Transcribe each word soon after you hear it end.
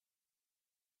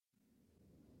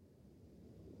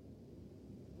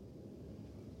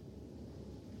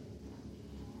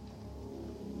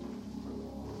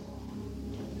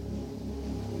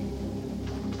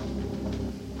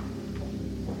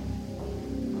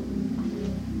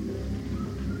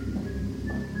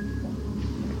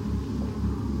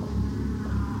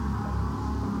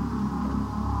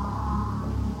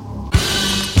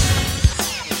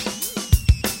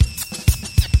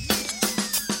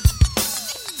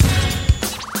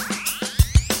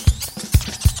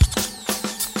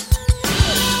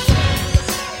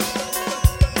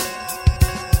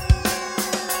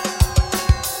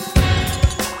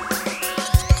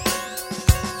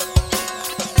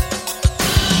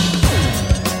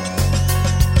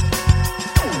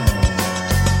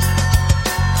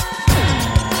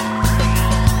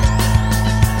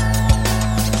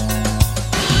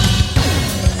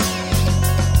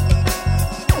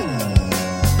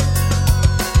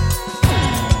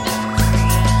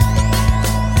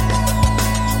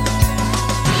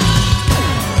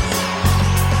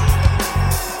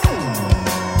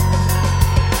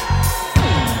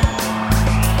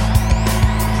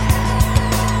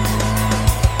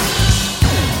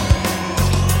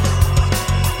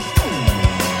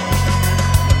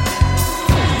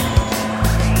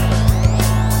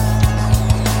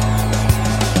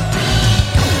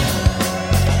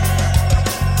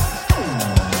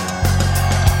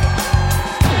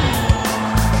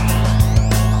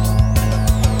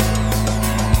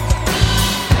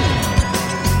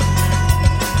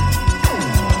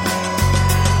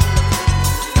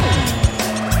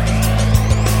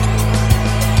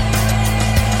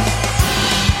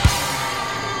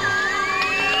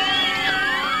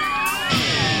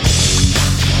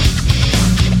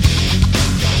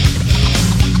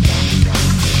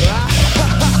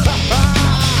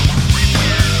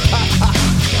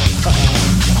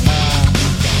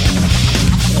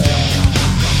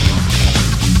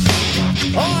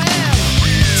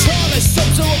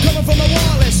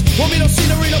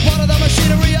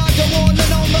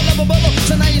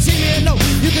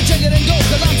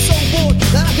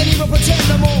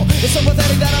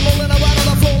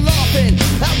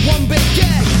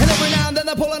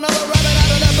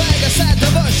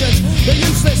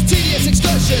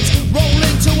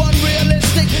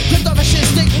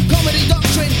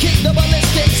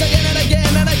gigs again and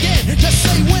again and again. Just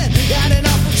say when. You had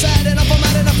enough, sad enough, I'm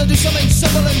mad enough to do something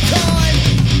civil and kind.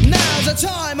 Now's the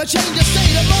time, a change of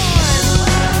state of mind.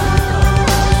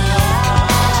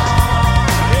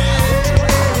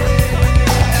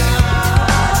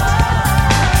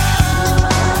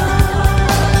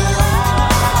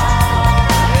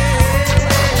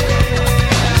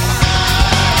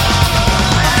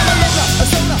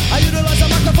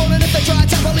 Try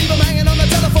to leave them hanging on the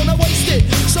telephone, they're wasted,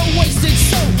 so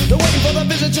they're waiting for the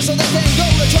visitor so they can go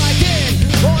to try again.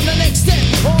 On the next step,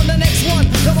 on the next one,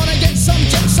 come on and get some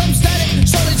jet, some static,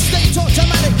 solid state,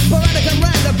 automatic, sporadic and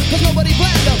random, cause nobody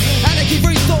planned them. Anarchy,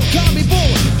 free thought, can't be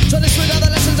bored. So disregard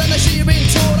the lessons and the shit you're being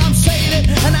taught. I'm saying it,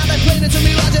 and now they're playing it to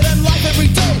me larger than life every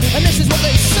day. And this is what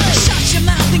they say. Shut your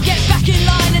mouth and get back in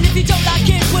line. And if you don't like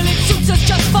it, well, it suits us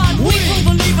just fine. We pull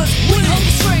the levers, we hold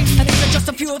the strings, and these are just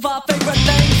a few of our favorite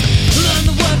things. Learn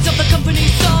the words of the company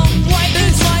song. Right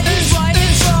is right, is right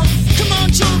is wrong. Come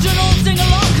on, children, all sing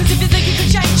along. Cause if you think you can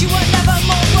change, you were never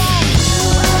more wrong.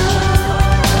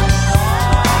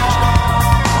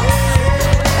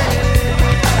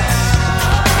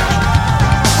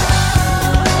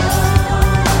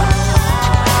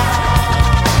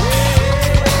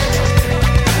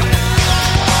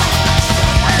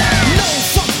 No,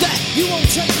 fuck that. You won't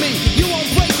take me, you won't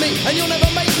break me, and you'll never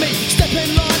make me step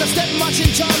in line or step much in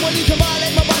time. Well, you can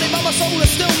violate my body, but my soul is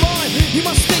still mine. You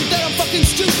must think that I'm fucking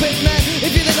stupid, man.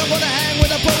 If you think I'm gonna hang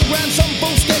with a program, some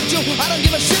full schedule, I don't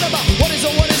give a shit about what is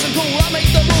or what isn't cool. I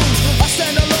make the rules, I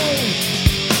stand alone.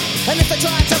 And if they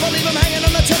try to leave them hanging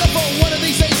on the telephone, one of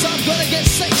these days I'm gonna get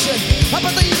sanctioned. I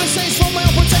bet they even say it's for my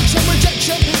own protection.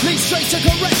 Rejection leads straight to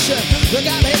correction. Look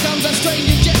out, here comes a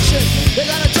strange injection. They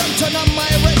got a drug to numb my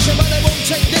erection, but they won't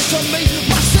take this from me.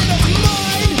 My state of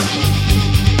mind,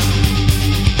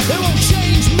 they won't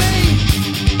change me.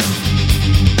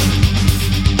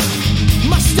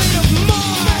 My state of mind.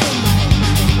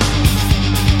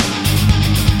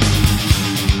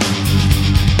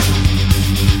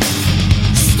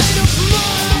 State of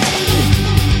mind.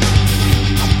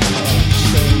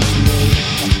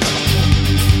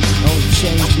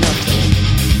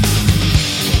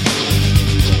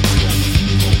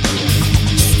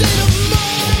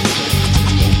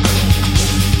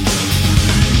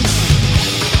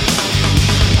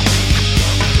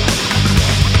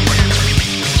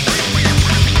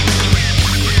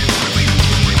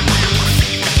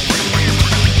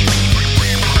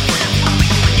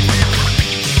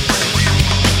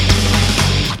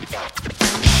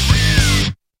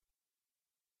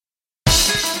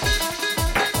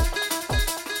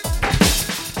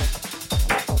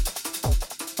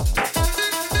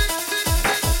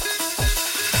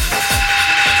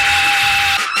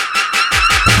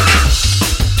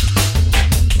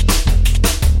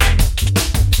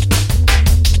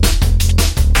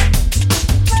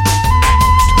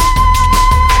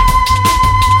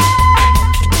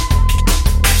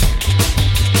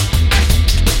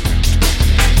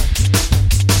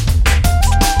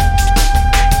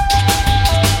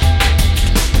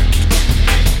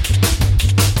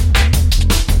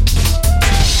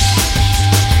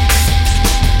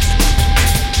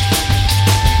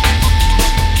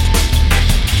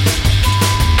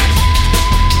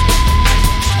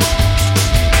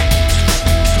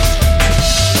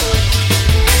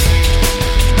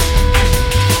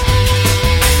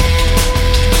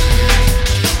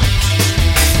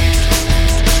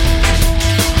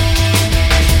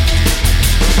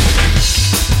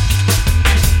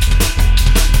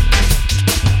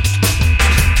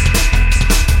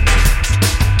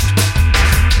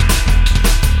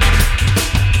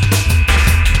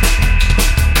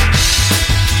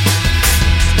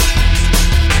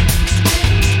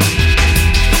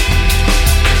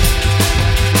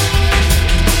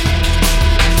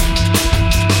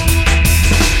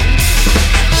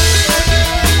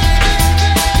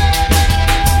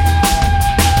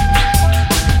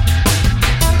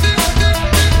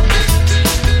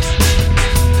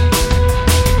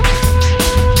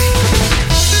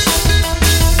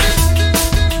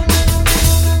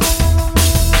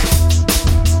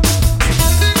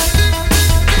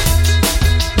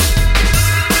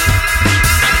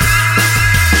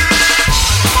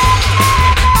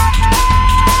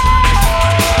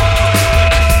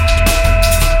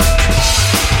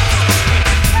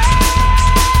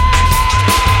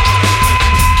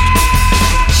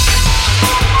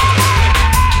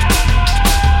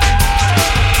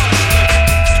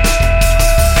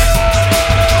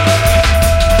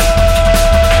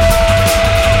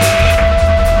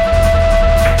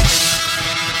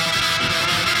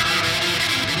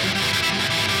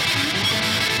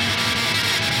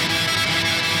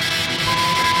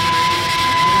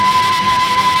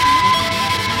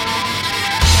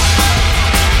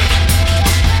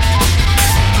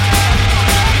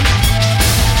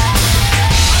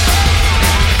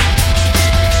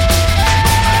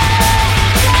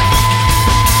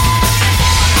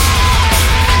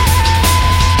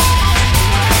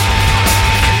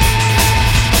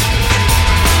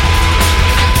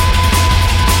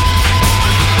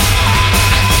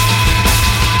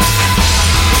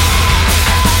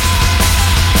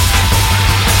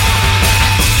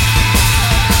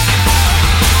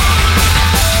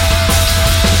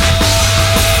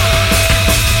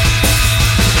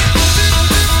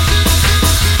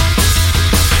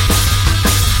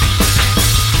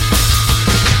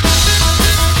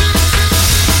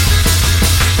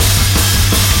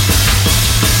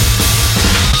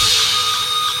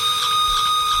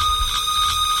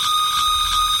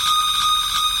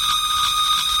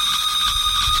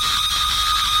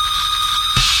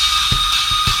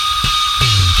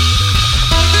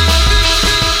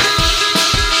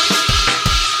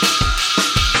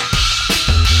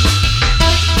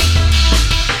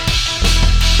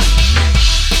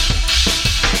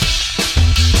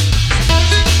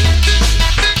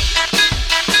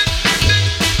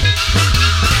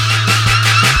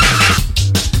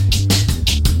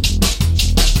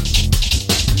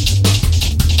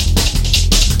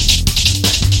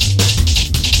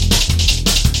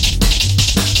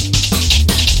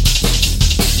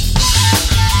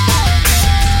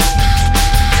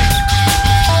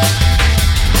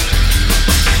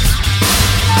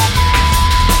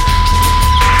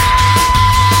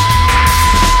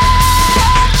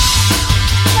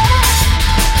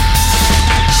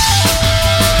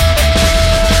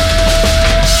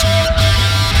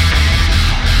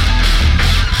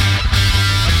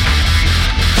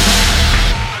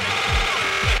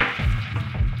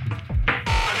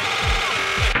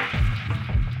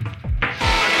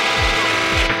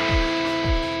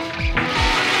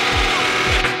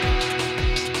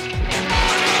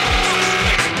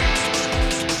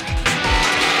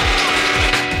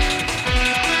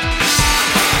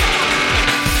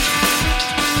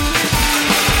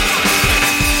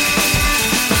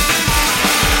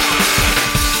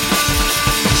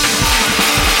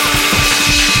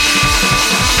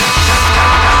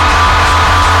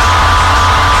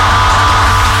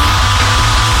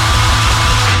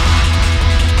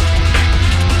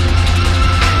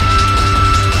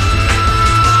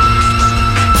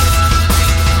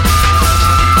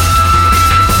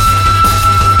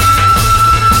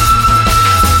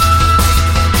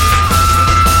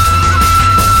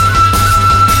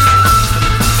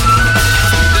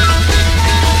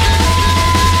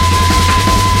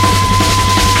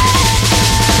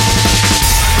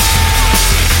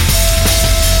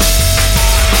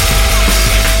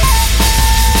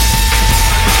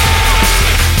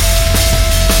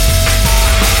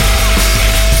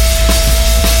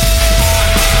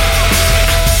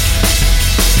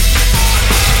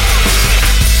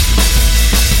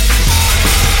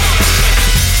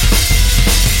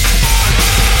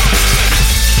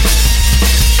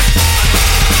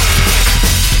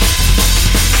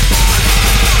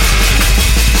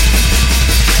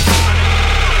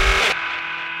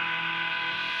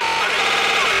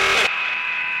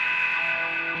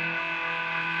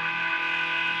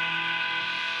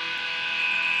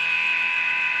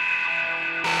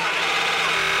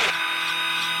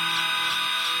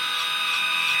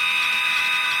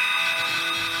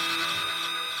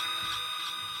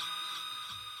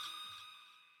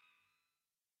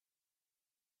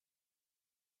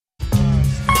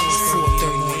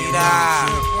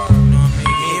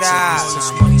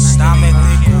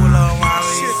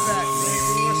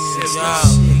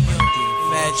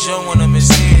 showing them it's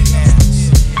here now.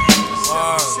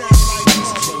 Word.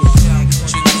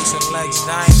 Introducing Lex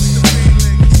Diamond.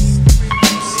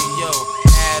 Hey, yo,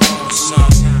 add on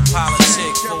son.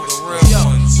 Politic for the real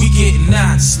ones. We getting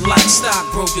knots like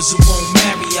stockbrokers who won't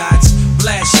marry odds.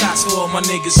 Blast shots for all my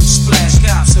niggas who splash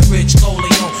cops. The rich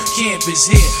Coleon camp is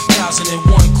here. 1001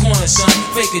 corner, son.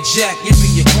 Fake a jack, you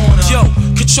be your corner. Yo,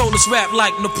 controllers rap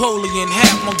like Napoleon.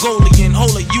 Half Mongolian.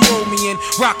 Hold it, you owe me in.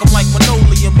 Rock 'em like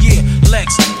linoleum, yeah.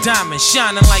 Lex, diamond,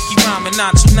 shining like he rhyming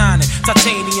 929.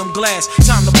 Titanium glass.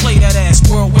 Time to play that ass.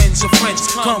 Whirlwinds of French.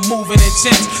 Come moving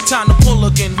intense. Time to pull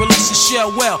again. Release the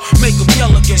shell well. Make them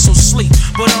yell again. So sleep.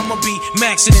 But I'ma be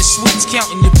maxing in sweets.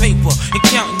 Counting your paper. And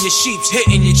counting your sheeps.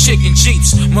 Hitting your chicken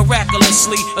jeeps.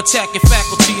 Miraculously attacking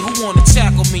faculty. Who wanna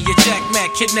tackle me? Your Jack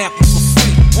Mac kidnap me for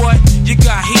free. What? You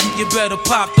got heat, you better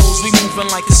pop those. We moving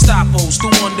like Gestapos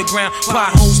through underground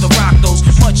potholes to rock those.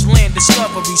 Much land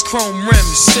discoveries, chrome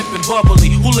rims, sipping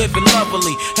bubbly. Who living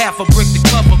lovely? Half a brick to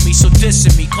cover me, so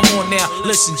dissing me. Come on now,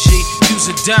 listen G. Use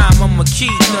a dime, I'm a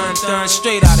key, dun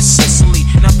straight out of Sicily.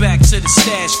 Now back to the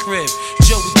stash crib.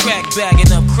 Joey crack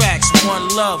bagging up cracks. One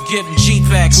love, giving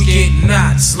G-packs. We get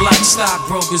knots like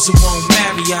stockbrokers who won't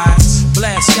marry eyes.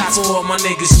 Blast shots for all my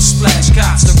niggas who splash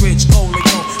cops. The rich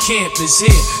Coleon camp is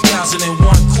here. 1001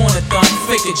 corner, thumb,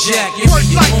 figure jack. Word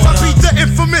life, I be the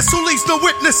infamous who leaves no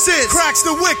witnesses. Cracks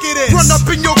the wickedest. Run up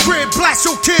in your crib, blast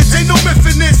your kids. Ain't no myth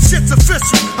in this, shit's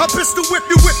official. I pistol whip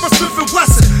you with my Smith &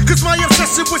 Wesson. Cause my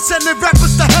obsession with sending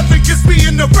rappers to heaven gives me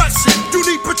an erection. You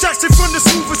need protection from the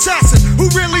smooth assassin who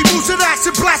really moves in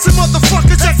action, blasting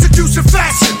motherfuckers execution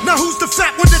fashion. Now who's the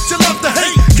fat one that you love to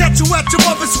hate? Catch you at your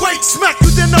mother's weight, smack you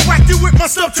then I whack you with my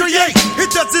sub tray 8. It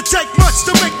doesn't take much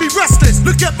to make me restless.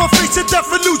 Look at my face and death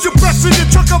and lose your breath in the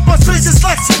truck up my face is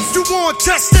Lexus. You want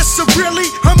test this so really?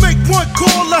 I make one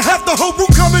call, I have the whole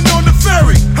room coming on the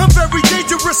ferry. I'm very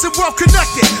dangerous and well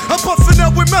connected. I'm buffing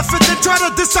up with method and try to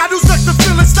decide who's next to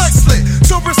feel it's nicely.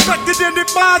 So respected and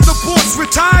admired, the boss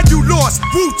retired, you lost.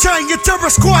 Wu-Tang and Terror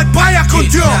Squad, vaya con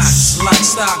Dios. Like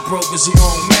stockbrokers who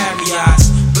won't marry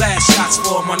eyes. Blast shots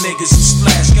for all my niggas who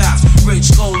splash cops.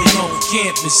 Rich Coleon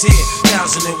camp is here.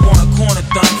 1001 corner,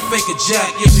 thumb, fake a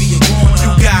jack, you be your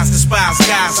corner. You guys despise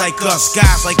guys like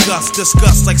us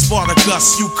discuss like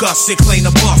Spartacus. You cuss and claim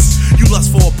a bust. You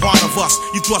lust for a part of us,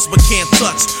 you thrust but can't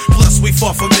touch. Plus we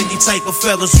far from any type of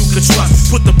fellas you can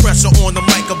trust. Put the pressure on the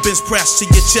mic, a bench press to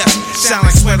your chest. Sound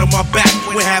like sweat on my back,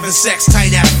 we're having sex,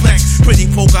 tight ass flex. Pretty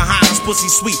Pocahontas, pussy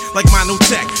sweet like Manu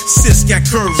Tech. Sis got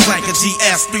curves like a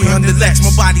GS 300 Lex.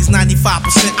 My body's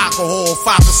 95% alcohol,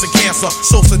 5% cancer.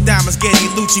 Sosa diamonds, Getty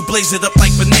Lucci, blaze it up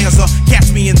like Bonanza.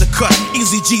 Catch me in the cut,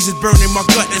 easy Jesus burning my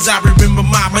gut as I remember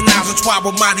my menage a trois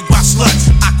with Mighty by sluts.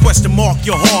 I question mark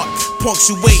your heart,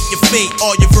 punctuate your fate.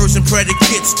 All your verbs and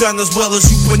predicates done as well as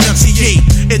you pronunciate.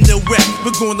 In the rep,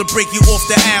 we're gonna break you off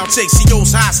the owl. Take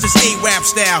CO's hostage, A-rap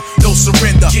style, no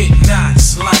surrender. Get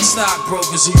knots like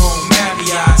stockbrokers who won't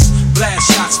marry eyes. Blast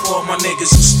shots for all my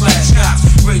niggas who splash cops.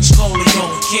 Rich Coleon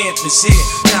camp is here.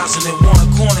 1001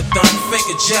 corner, thumb, fake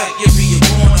a jack, you be your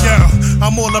corner. Yeah,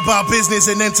 I'm all about business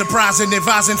and enterprising,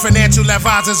 advising financial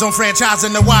advisors on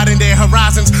franchising to widen their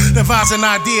horizons. Devising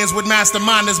ideas with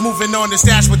masterminders, moving on to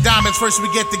stash with diamonds. First we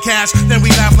get the cash, then we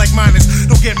laugh like miners.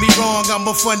 Don't get me wrong, I'm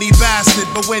a funny bastard,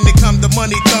 but when it come to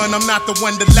money done, I'm not the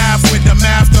one to laugh with. I'm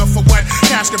after for what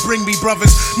cash can bring me,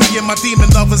 brothers. Me and my demon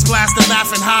lovers, blasting,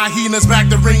 laughing, hyenas back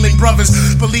to Ringling Brothers.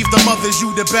 Believe the mothers,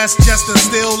 you the best, jester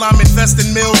still. I'm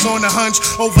investing mills on a hunch,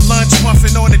 over lunch,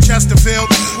 puffing on the Chesterfield.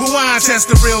 Well, wine test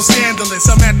the real scandalous.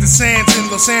 I'm at the Sands in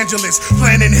Los Angeles,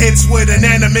 planning hits with an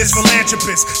animist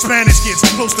philanthropist. Spanish kids,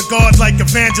 close to God like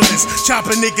evangelists,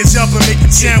 chopping niggas up and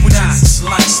making sandwiches.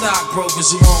 Like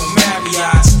stockbrokers who won't marry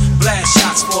eyes. Blast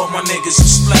shots for all my niggas who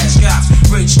splash cops.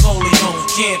 Rich Coleon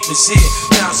camp is here.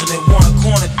 1001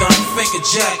 corner, thumb, fake a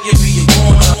jack, you be your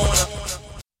corner.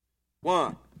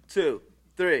 1, 2,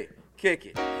 3, kick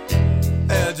it.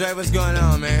 Hey, Dre, what's going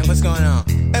on, man? What's going on?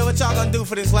 Hey, what y'all gonna do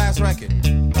for this last record?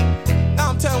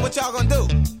 I'm telling what y'all gonna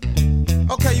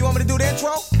do. Okay, you want me to do the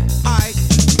intro? Alright.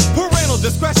 Parental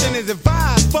discretion is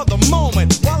advised for the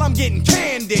moment while I'm getting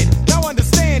candid. Now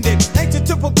understand it, ain't you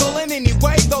typical in any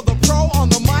way, though the pro on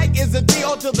the mic is a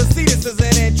D.O. to the C, this is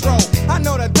an intro. I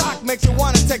know the doc makes you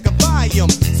wanna take a volume,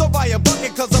 so buy a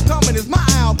bucket cause I'm coming is my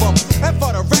album. And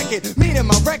for the record, meaning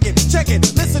my record, check it,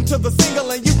 listen to the single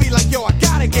and you be like, yo, I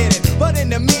gotta get it. But in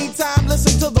the meantime,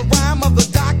 listen to the rhyme of the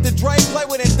Dr. Dre, play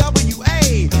with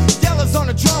NWA. Yellers on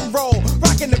the drum roll,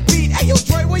 rocking the beat. Hey, yo,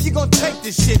 Dre, where you gonna take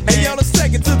this shit, man? Hey, yo, let's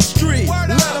take it to the street.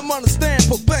 Let them understand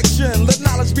perfection. Let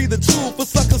knowledge be the tool for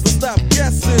suckers to stop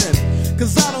guessing.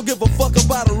 Cause I don't give a fuck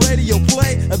about a radio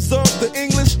play. Observe the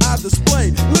English I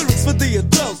display. Lyrics for the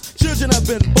adults.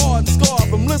 been barred and scarred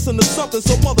from listening to something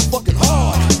so motherfucking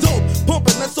hard. Dope,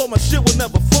 pumping, that's so my shit will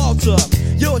never falter.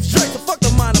 Yo, it's straight, so fuck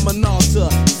the mind of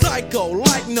Minolta. Psycho,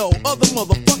 like no other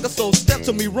motherfucker, so step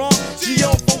to me wrong.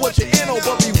 G.O. for what you're in, oh,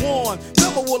 but be warned.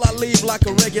 Never will I leave like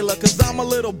a regular, cause I'm a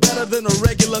little better than a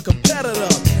regular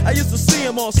competitor. I used to see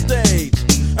him on stage,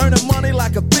 earning money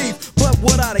like a thief, but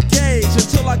without a gauge.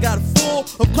 Until I got full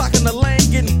of clocking the lane,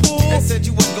 getting pulled. They said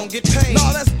you wasn't gonna get paid.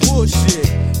 No, that's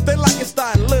bullshit. They like it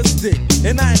stylistic,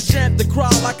 and I enchant the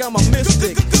crowd like I'm a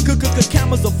mystic.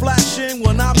 Cameras are flashing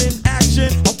when I'm in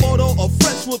action. A photo of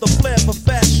fresh with a flair for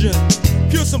fashion.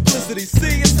 Pure simplicity,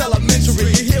 see, it's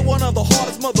elementary. You hear one of the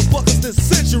hardest motherfuckers this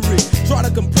century. Try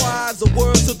to comprise the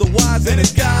words to the wise and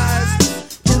its guys.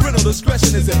 Parental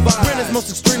discretion is advised. Renner's most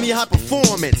extremely high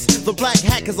performance. The black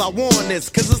hat cause I worn this,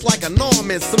 cause it's like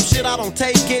enormous. Some shit I don't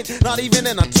take it, not even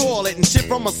in a toilet. And shit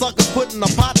from a sucker put in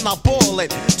a pot and I boil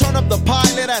it. Turn up the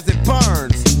pilot as it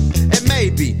burns. And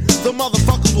maybe the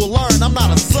motherfuckers will learn I'm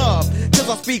not a sub, cause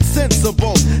I speak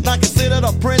sensible. Not considered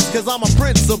a prince cause I'm a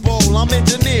principal. I'm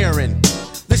engineering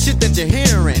the shit that you're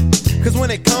hearing. Cause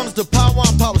when it comes to power,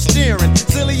 I'm power steering.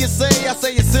 Silly you say, I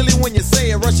say you're silly when you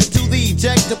say it. Rushing to the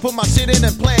eject to put my shit in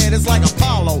and play it. It's like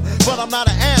Apollo, but I'm not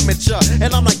an amateur.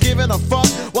 And I'm not giving a fuck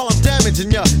while I'm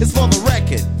damaging ya. It's for the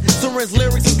record. Seren's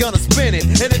lyrics is gonna spin it.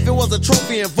 And if it was a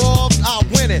trophy involved, I'll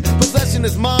win it. Possession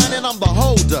is mine and I'm the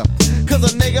holder. Cause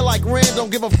a nigga like Ren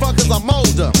don't give a fuck cause I'm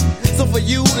older. So for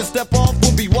you to step off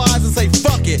will be wise and say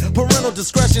fuck it. Parental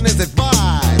discretion is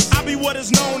advised. I be what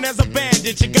is known as a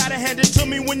bandit. You gotta hand it to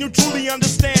me when you truly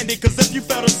understand it. Cause if you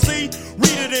fail to see,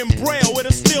 read it in braille,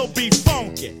 it'll still be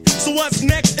funky. So what's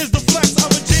next is the flex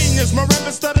of a genius. My rap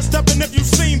instead of stepping if you've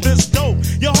seen this dope.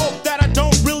 You hope that I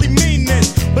don't really mean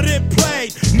this, but it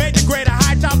played, made the greater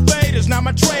high top faders. Now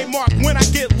my trademark when I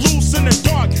get loose in the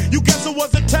dark. You guess it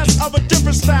was a test of a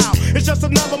different style. It's just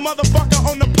another motherfucker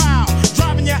on the pile,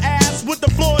 driving your ass with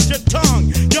the floor of your tongue.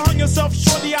 You hung yourself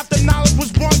shortly after knowledge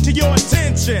was brought to your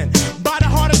attention by the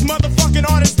hardest motherfucking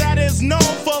artist that is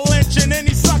known for lynching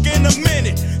any sucker in a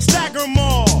minute. Stagger 'em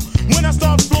all. When I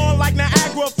start flowing like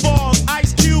Niagara Falls,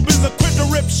 Ice Cube is equipped to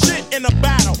rip shit in a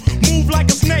battle. Move like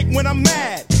a snake when I'm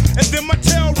mad, and then my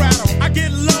tail rattle. I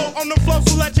get low on the floor,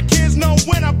 so let your kids know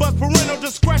when I bust. Parental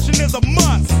discretion is a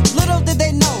must. Little did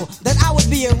they know that I would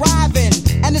be arriving,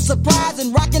 and it's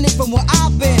surprising rocking it from where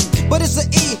I've been. But it's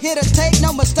an E, here to take,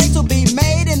 no mistakes will be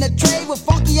made. In the trade with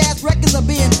funky ass records are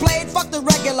being played. Fuck the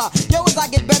regular, yo, as I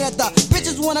get better, the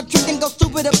bitches wanna trick and go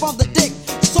stupid up on the dick.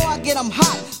 So I get them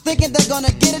hot, thinking they're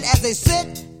gonna get it as they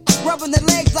sit, rubbing their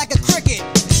legs like a cricket.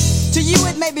 To you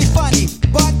it may be funny,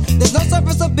 but there's no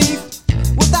surface of beef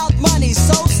without money.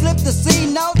 So slip the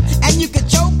C note, and you can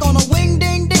choke on a wing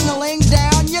ding ding-a-ling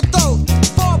down your throat.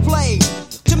 Foreplay,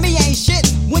 to me ain't shit.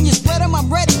 When you spread them,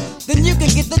 I'm ready. Then you can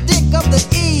get the dick of the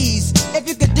ease. If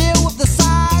you can deal with the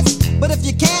size, but if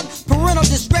you can't, parental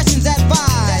discretion's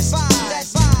advised.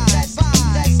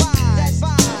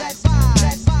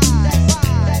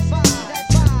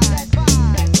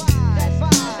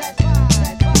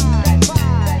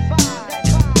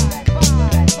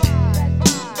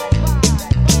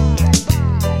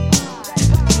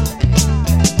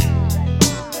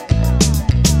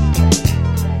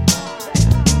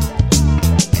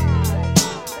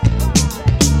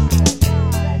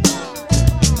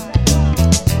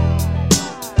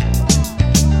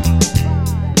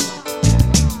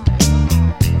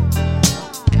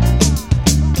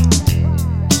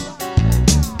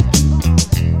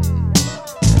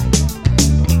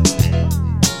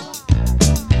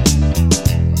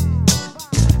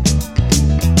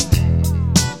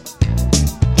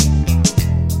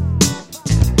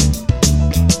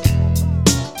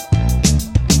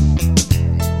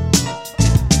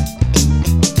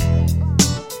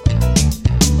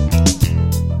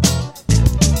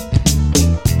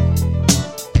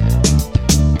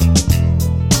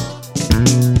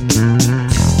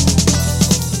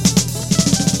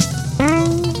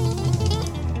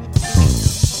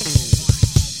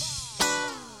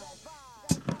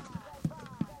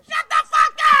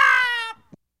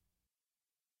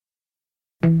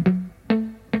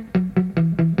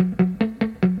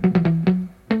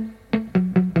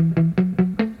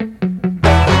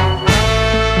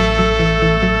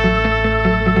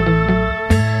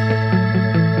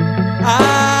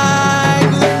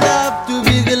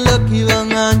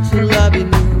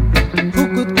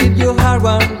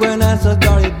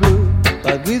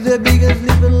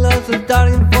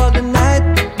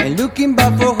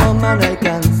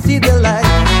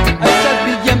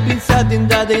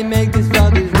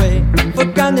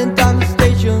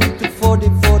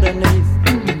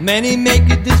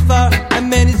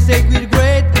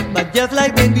 just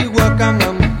like when we walk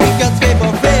among because we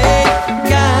of faith.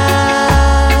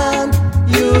 Can't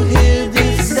you hear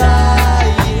this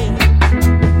sighing?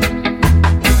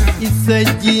 It's a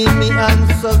Jimmy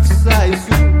and success.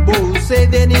 Both say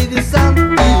they need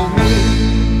something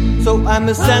new. So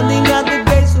I'm standing at the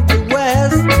gates of the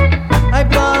west. I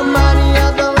blow money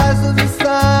at the last of the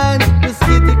sign. The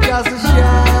city casts a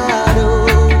shadow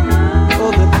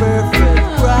of the perfect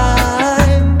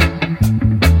crime.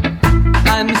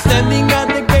 I'm standing at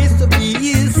the gates of the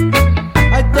east.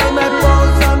 I take my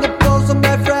pose on the pose of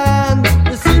my friend.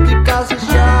 The city casts a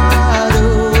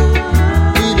shadow.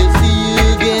 Will I see you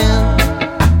again?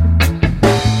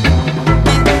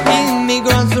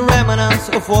 Immigrants and remnants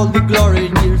of all the glory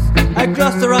years. I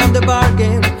cluster around the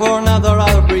bargain for another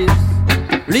hour breeze.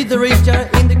 Little Richard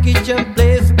in the kitchen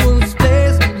place, spoon's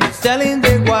place, selling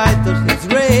the white of his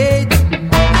rate.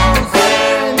 Oh,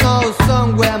 say no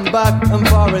song went back and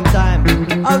foreign time.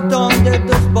 Out on the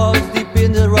dust balls deep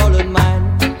in the rolling mine.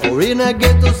 Or in a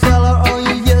ghetto cellar on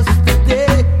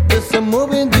yesterday. Just a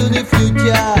moving to the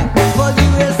future for the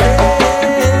USA.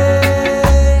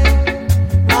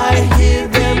 I hear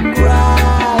them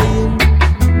crying.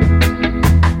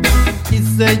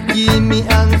 It's a Jimmy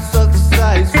and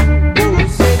success.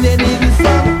 They need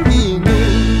something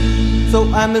new. So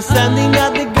I'm standing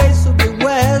at the gates of the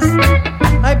west.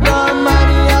 I blow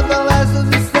money at the last of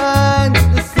the sign.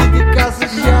 The city casts a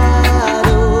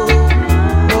shadow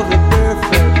of the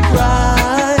perfect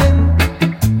crime.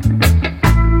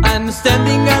 I'm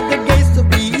standing at the gates of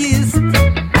the east.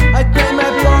 I take my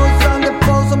pose on the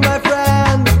pose of my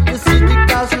friend. The city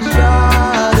casts a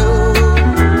shadow.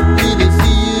 Will I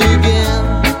see you again?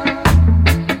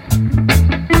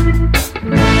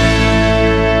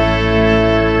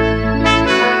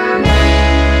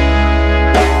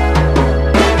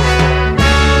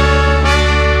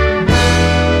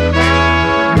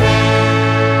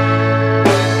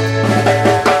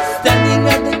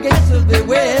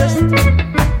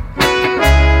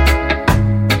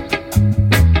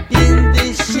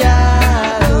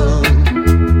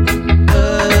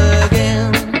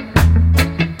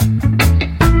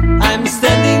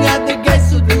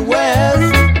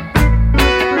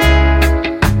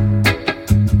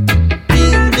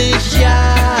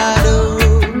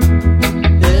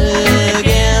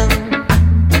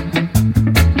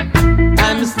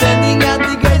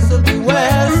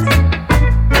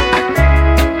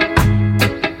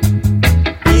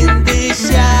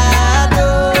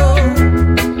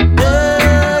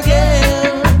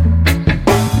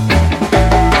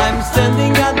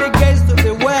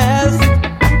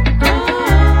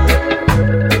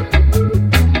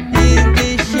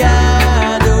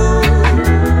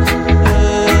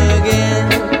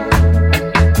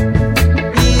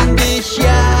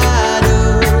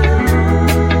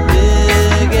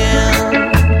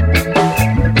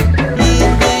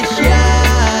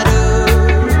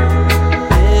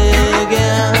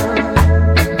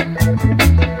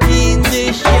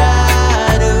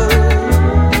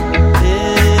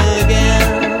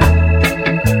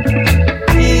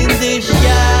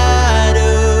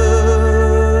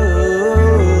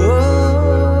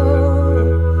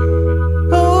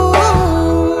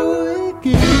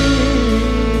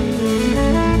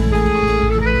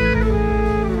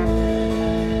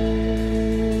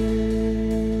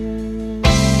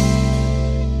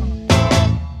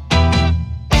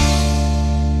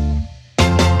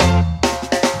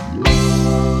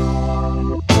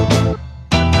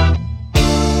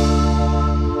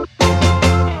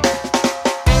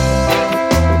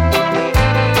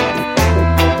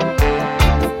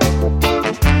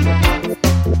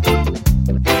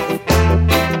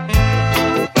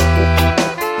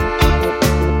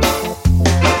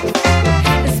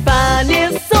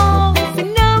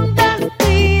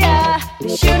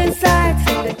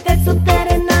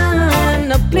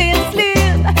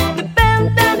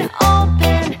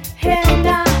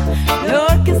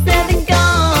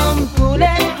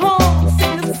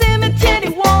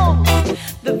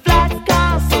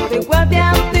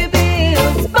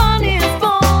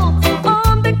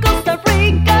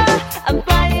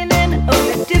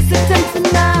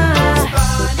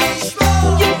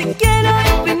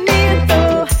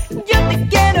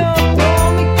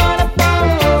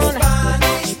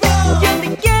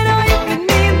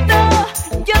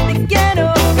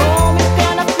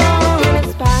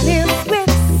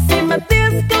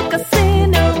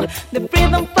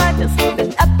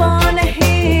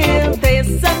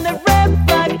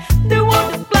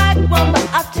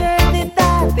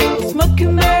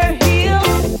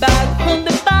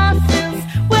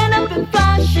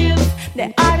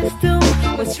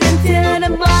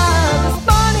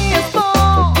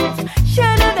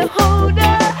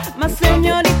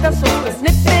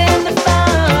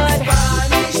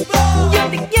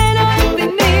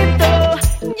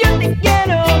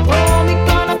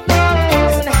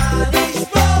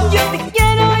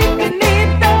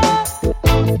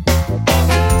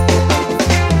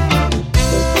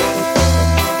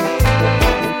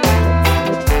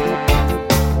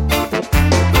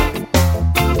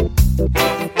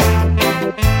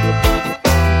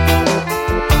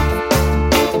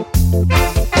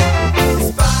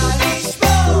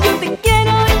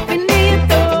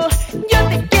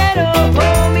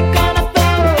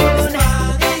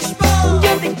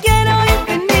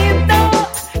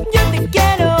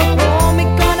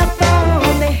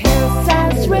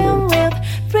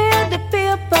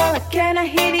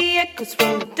 'Cause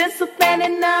from the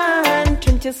discipline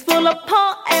trenches full of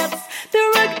poets, the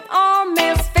rugged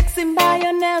armies fixing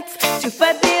bayonets to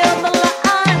fight the other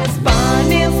line.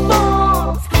 Spanish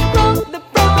bombs rock the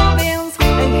province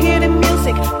and hear the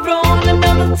music from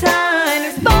another time.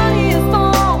 Spanish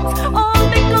bombs on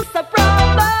the Costa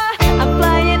Brava are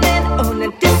flying in on a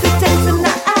dissident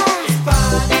tonight.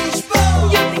 Spanish bombs,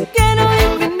 yo te quiero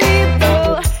infinito,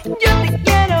 yo te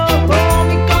quiero por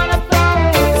mi corazón.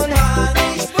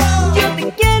 Spanish bombs, yo te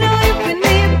quiero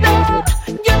infinito,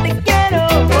 yo te quiero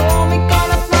por mi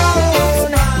corazón.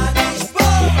 Spanish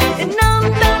bombs, en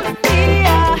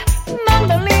Andalucía,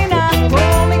 mandolina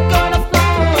por mi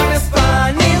corazón.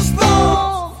 Spanish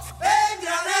bombs, en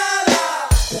Granada.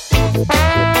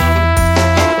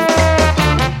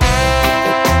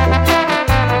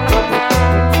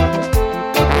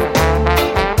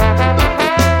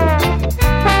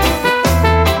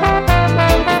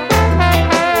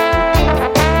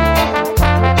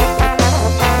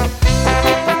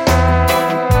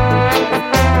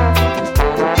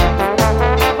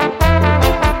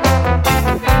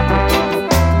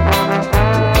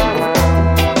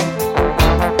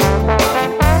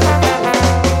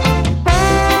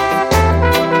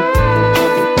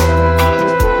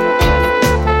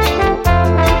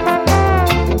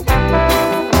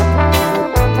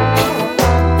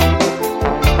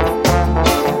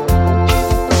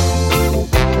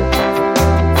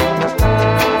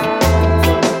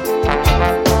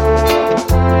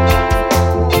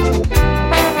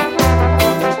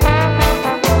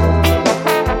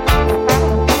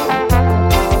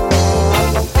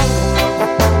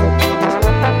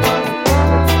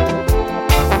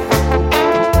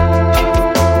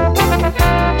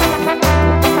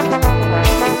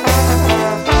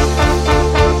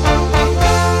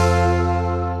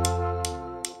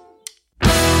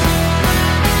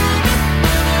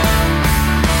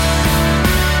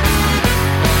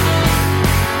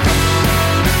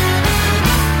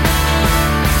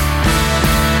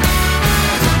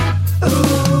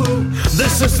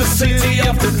 This is the city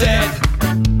of the dead.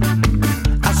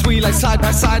 As we lie side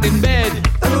by side in bed,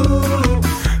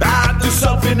 I'd do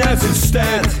something else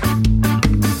instead.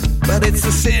 But it's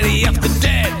the city of the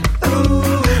dead.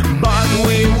 But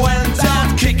we went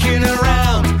out kicking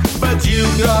around, but you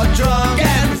got drunk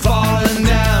and fallen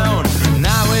down. And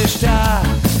I wished I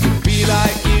could be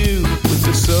like you, with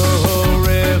the Soho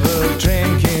River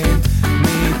drinking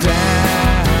me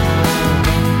down.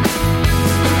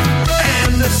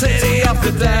 And the city of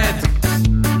the dead,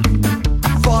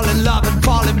 fall in love and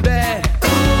fall in bed.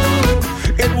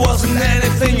 It wasn't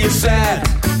anything you said,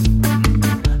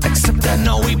 except I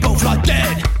know we both are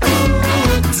dead.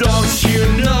 Don't you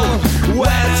know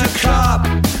where to cop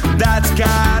that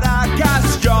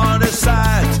Caracas John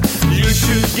aside? You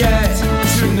should get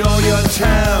to know your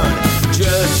town,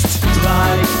 just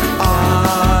like I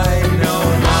know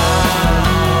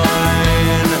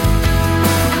mine.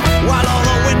 While all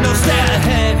the windows stare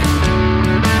ahead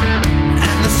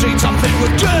and the streets are filled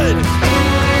with good,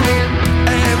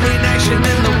 every nation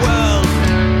in the world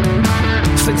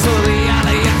sits through the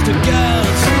alley after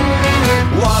girls.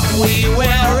 What we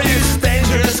wear is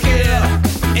dangerous gear,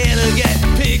 it'll get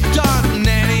picked on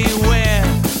anywhere.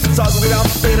 So we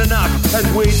don't fit enough and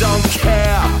we don't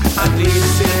care, and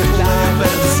this is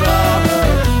happens up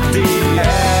the air.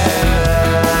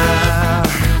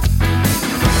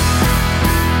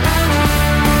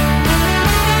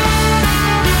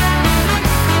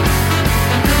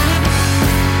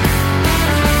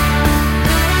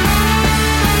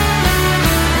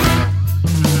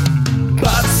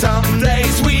 But some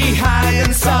days we hide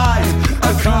inside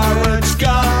a courage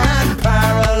gone and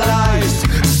paralyzed.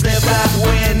 Sniff that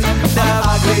wind, that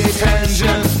ugly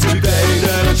tension. Today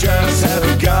the germs have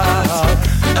got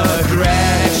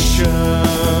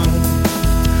aggression.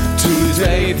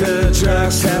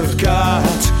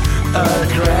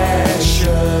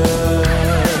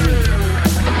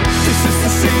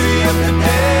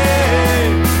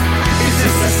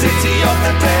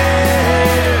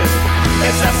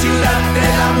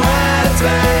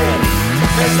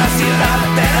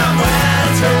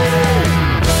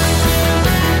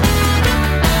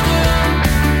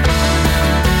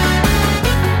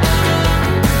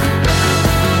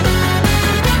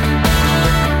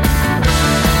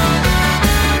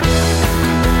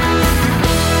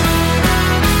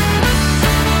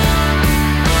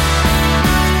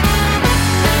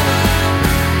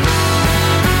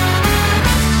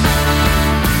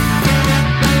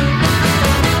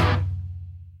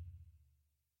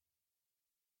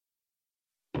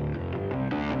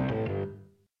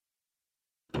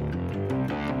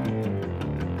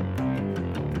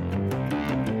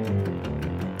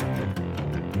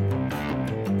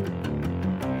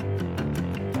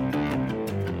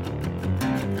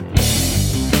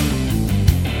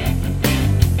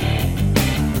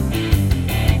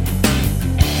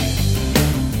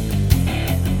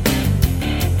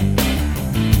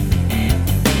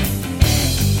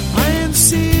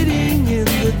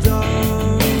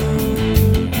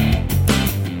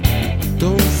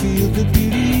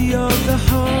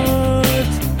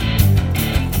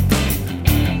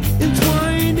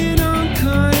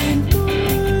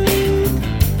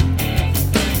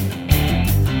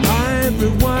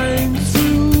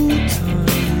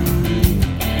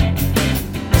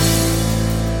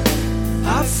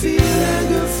 feel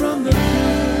anger from the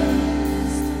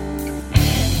past.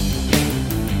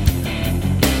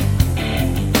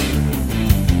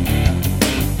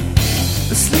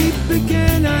 Asleep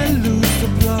again, I lose the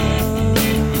plot.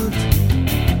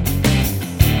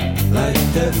 Like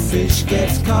the fish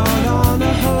gets caught on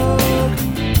a hook.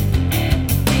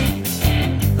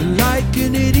 Like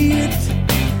an idiot,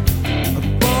 I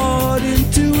bought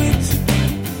into it,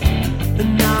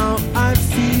 and now I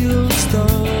feel stuck.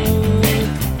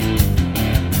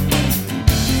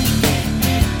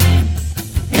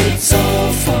 It's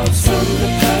all faults from the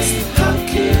past. How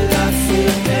could I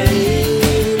feel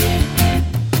pain?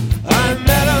 I'm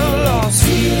at a loss,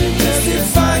 feeling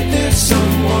justified. There's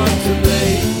someone to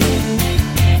blame.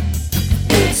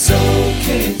 It's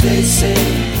okay, they say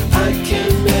I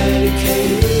can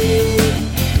medicate.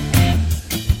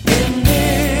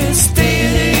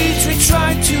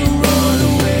 Try to run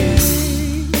away.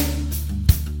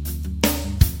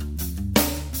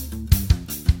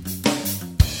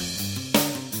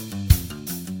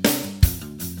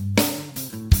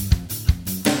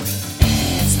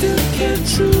 Still can't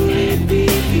truly be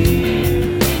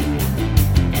here.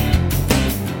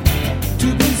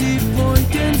 Too busy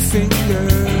pointing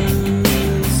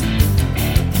fingers.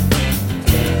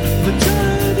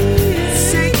 Majority is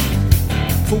sick,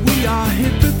 for we are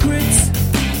hypocrites.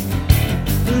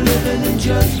 Living in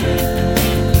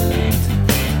judgment,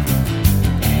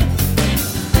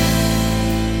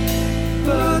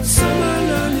 but some are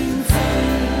learning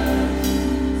fast.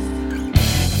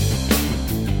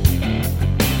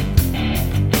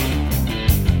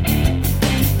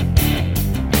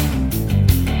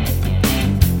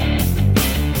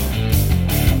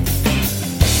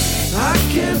 I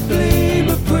can't blame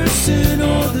a person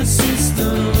or the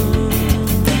system,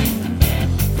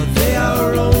 but they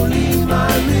are only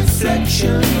my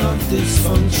reflection of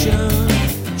dysfunction.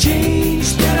 Change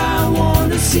that I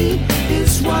wanna see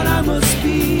is what I must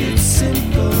be. It's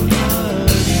simple, not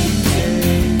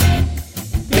easy.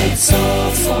 It's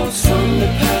all faults from the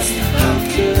past. How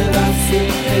could I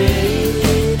feel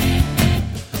pain?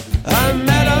 I'm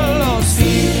at a loss,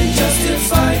 feeling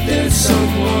justified. There's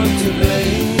someone to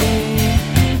blame.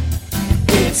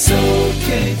 It's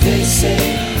okay, they say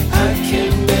I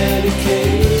can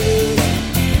medicate.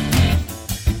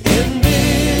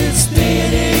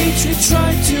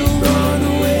 Try to run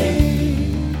away.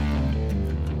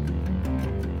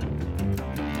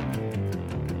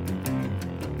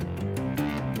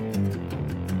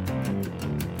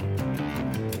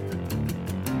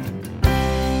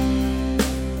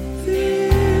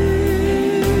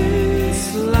 This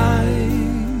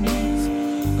life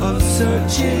of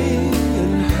searching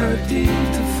and hurting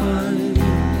to find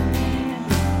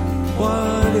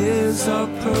what is our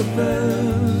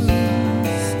purpose.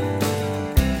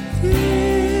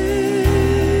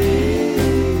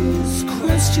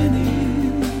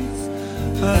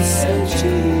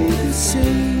 Essentially the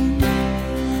same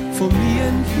for me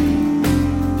and you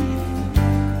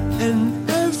and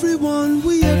everyone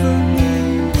we ever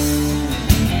knew.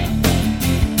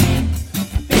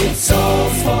 It's all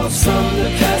faults from the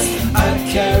past. I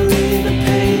carry the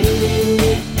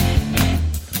pain.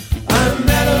 I'm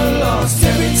at a loss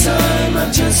every time I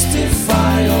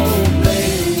justify or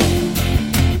blame.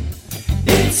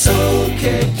 It's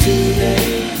okay today,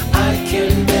 I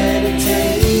can meditate.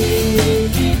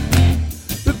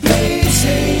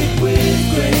 Hate with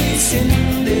grace in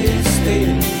this day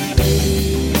and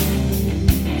age.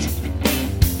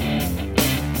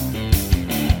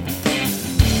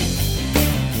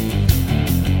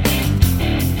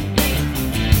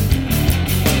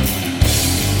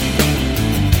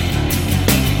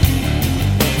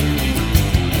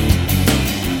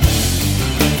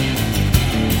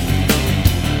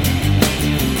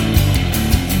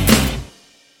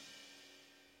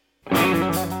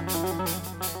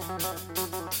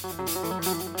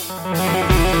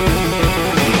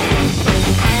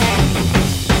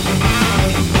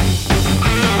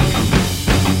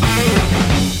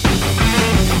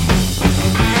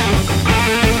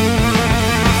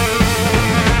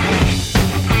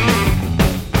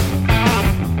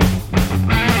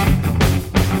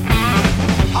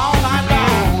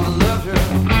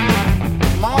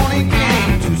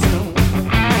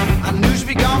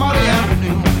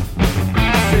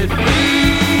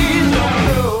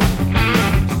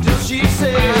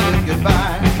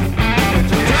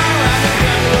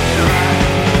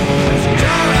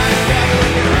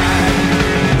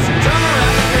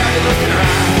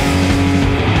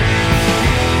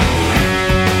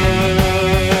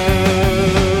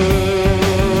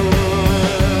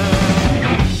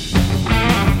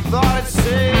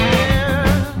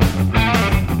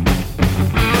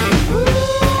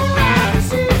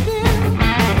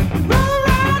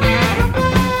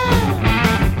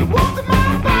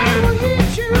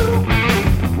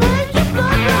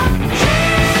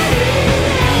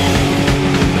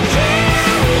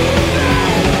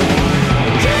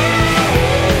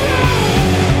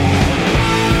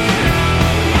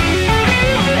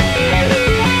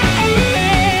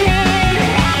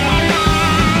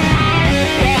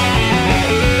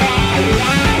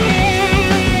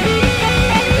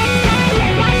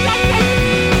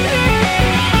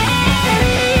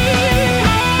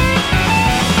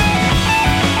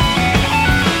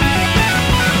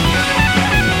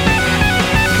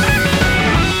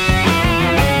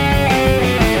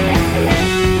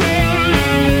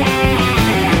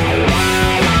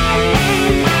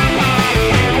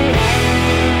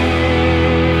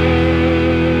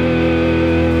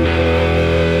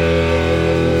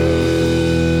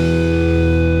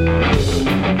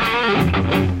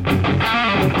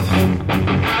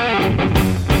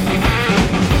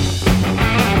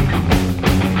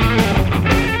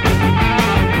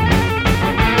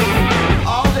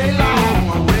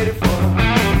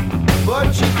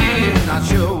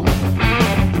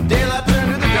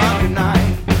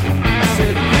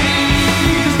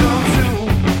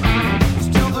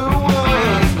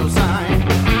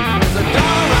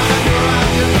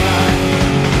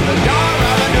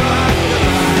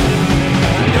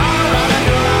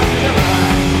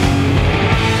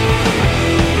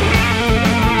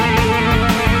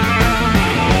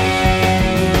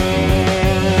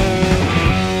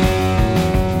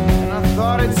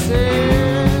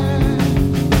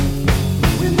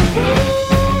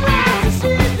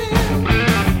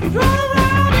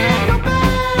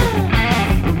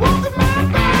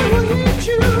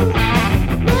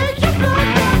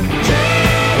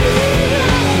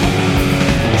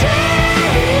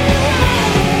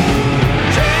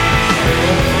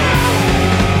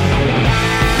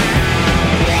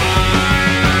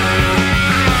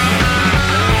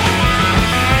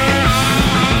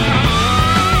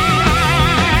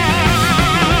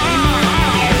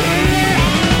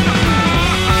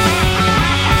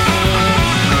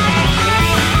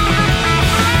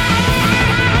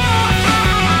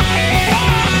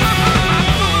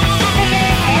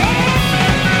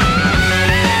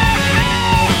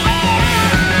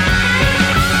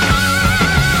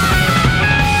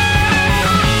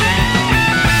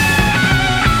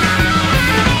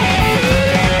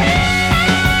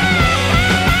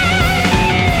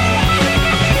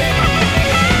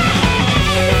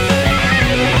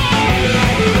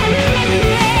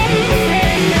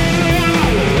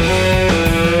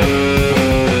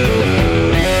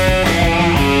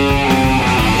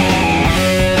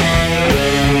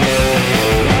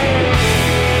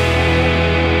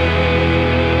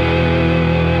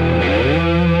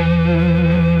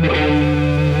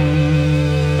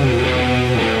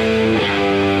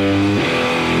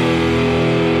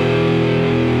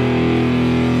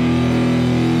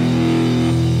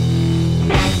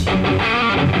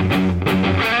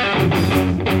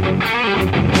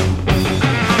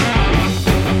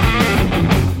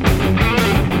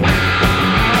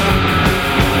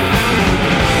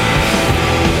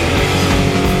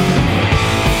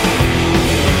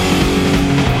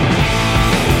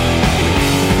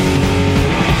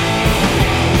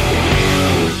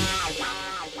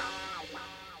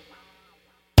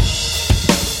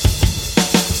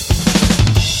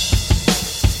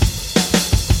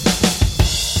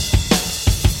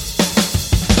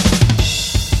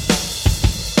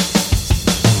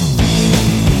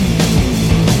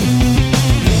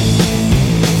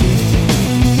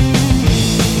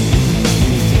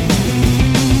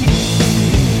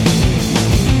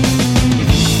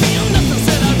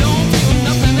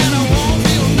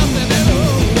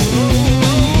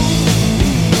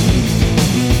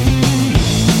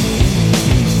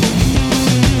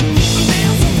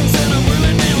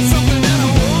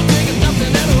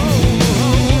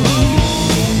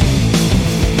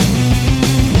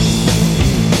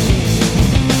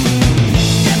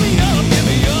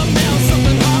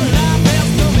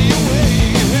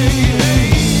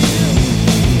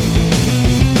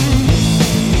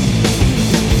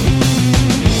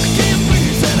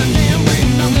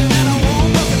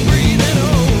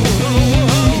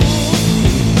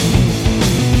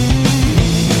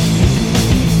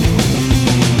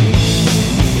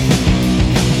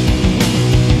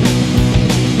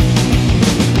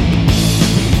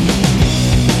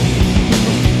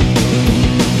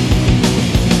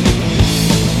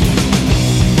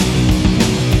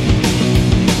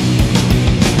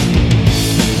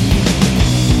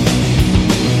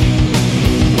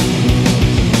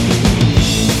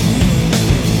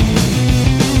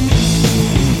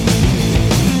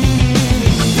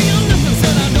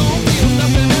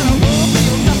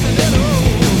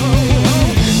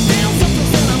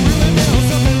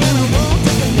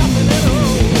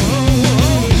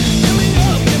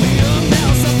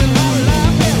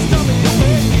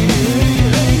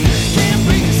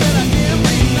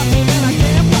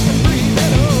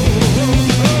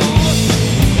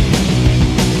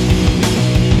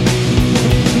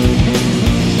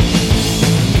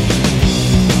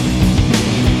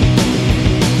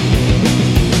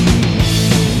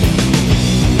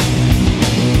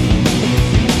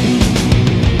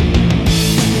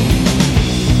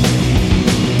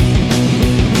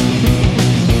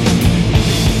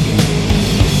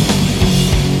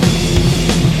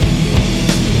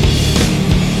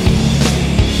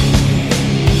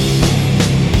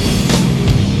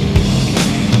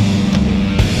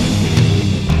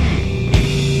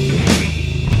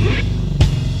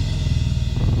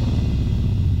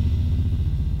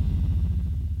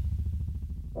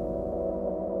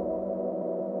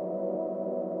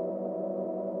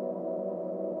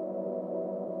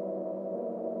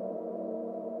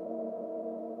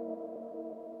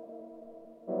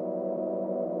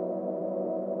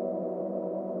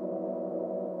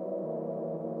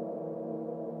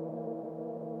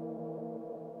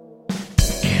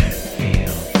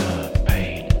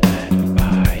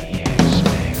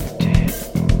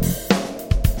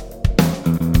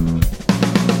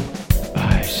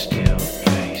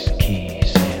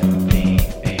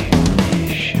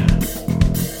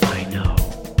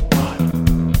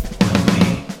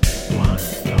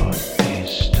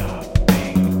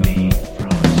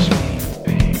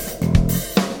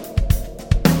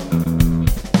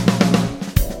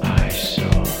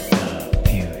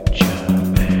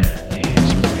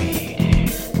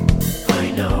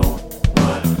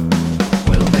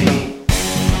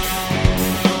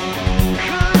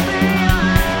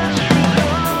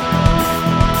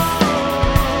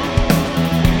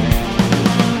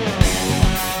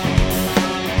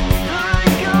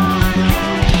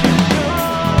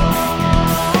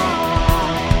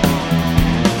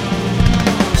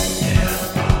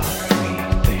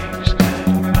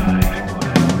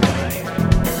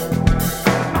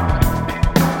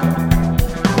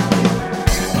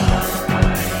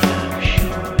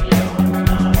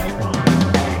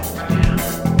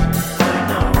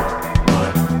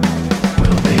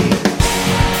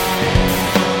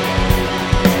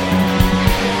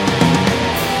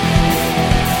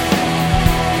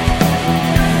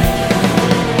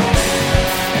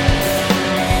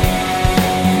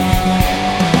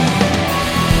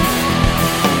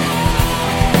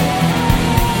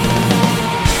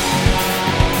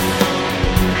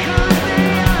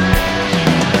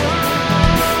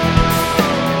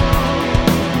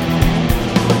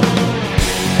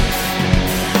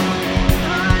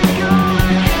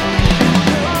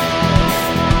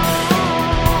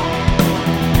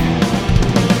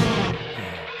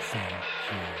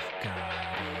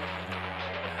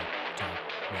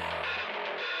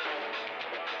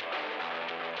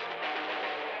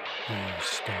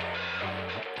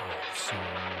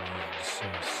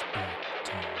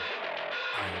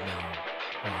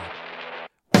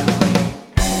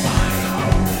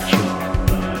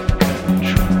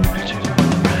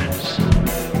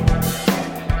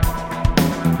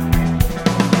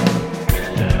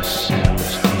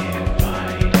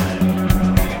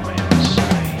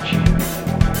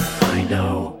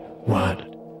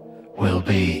 Will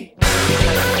be.